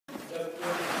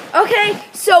Okay,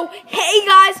 so hey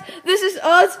guys, this is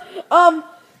us,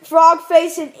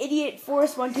 Frogface and Idiot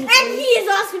Force 1, 2, 3. And he is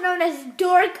also known as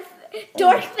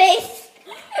Dorkface.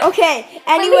 Okay,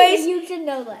 anyways, you should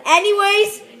know that.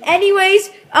 Anyways,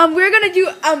 we're gonna do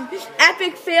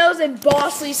epic fails and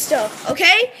bossly stuff.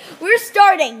 Okay, we're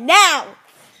starting now.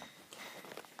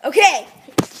 Okay,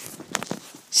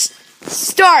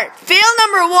 start. Fail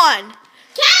number 1.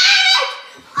 Cat!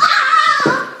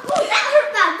 Oh, that hurt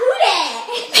my booty.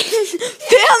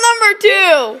 Fail number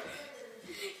 2.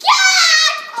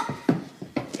 Cat!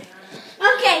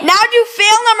 Okay. Now do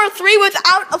fail number 3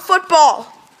 without a football.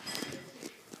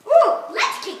 Ooh,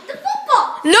 let's kick the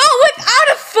football. No, without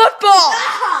a football.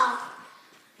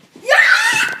 Yeah!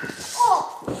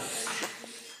 Oh.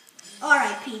 All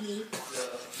right, PB.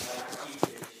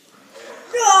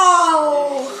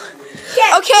 No.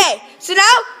 Okay, so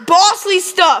now bossly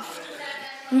stuff.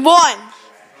 1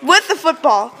 with the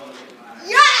football.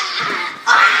 Yeah!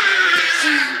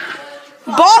 Ah!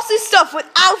 Bossy stuff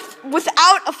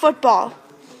without a football.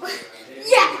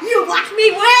 Yeah, you watch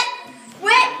me whip.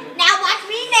 Now watch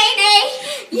me nay.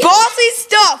 Yeah. Bossy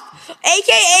stuff,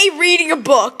 aka reading a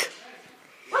book.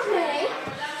 Okay.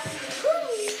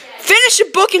 Finish a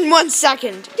book in 1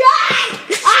 second.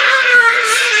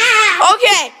 Ah!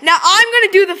 Okay, now I'm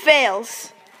gonna do the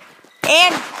fails.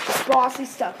 And bossy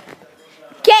stuff.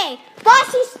 Okay,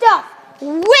 bossy stuff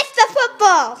with the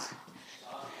football.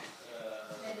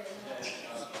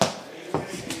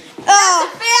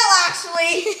 Fail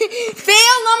actually.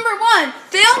 Fail number 1.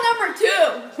 Fail number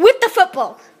 2. With the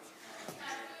football.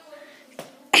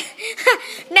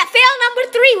 Now fail number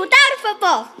 3 without a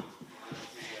football.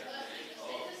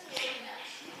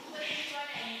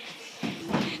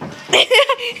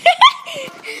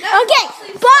 Okay,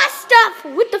 boss stuff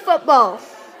with the football.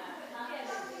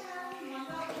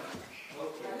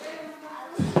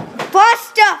 Boss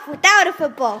stuff without a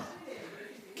football.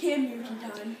 Cam Newton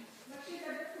time.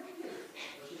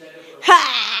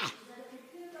 Ha!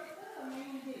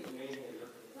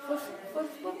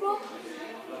 Football?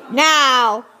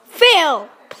 Now, Phil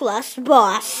plus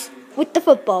boss with the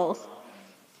football.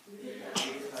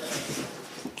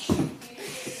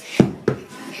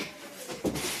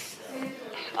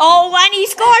 Oh, and he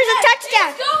scores a touchdown.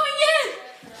 It's going in.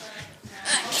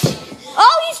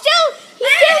 Oh, he still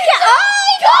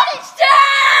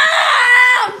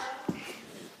Touchdown!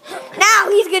 Now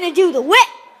he's gonna do the whip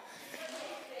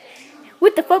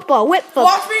with the football. Whip football.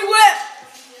 Watch me whip.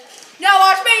 Now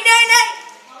watch me nay nay.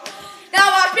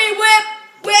 Now watch me whip.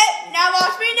 Now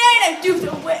watch me nay nay. Do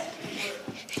the whip.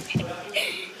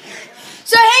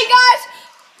 So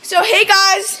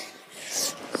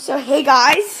hey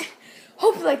guys.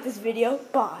 Hope you like this video.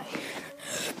 Bye.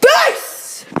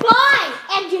 Peace. Bye,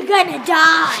 and you're gonna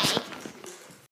die.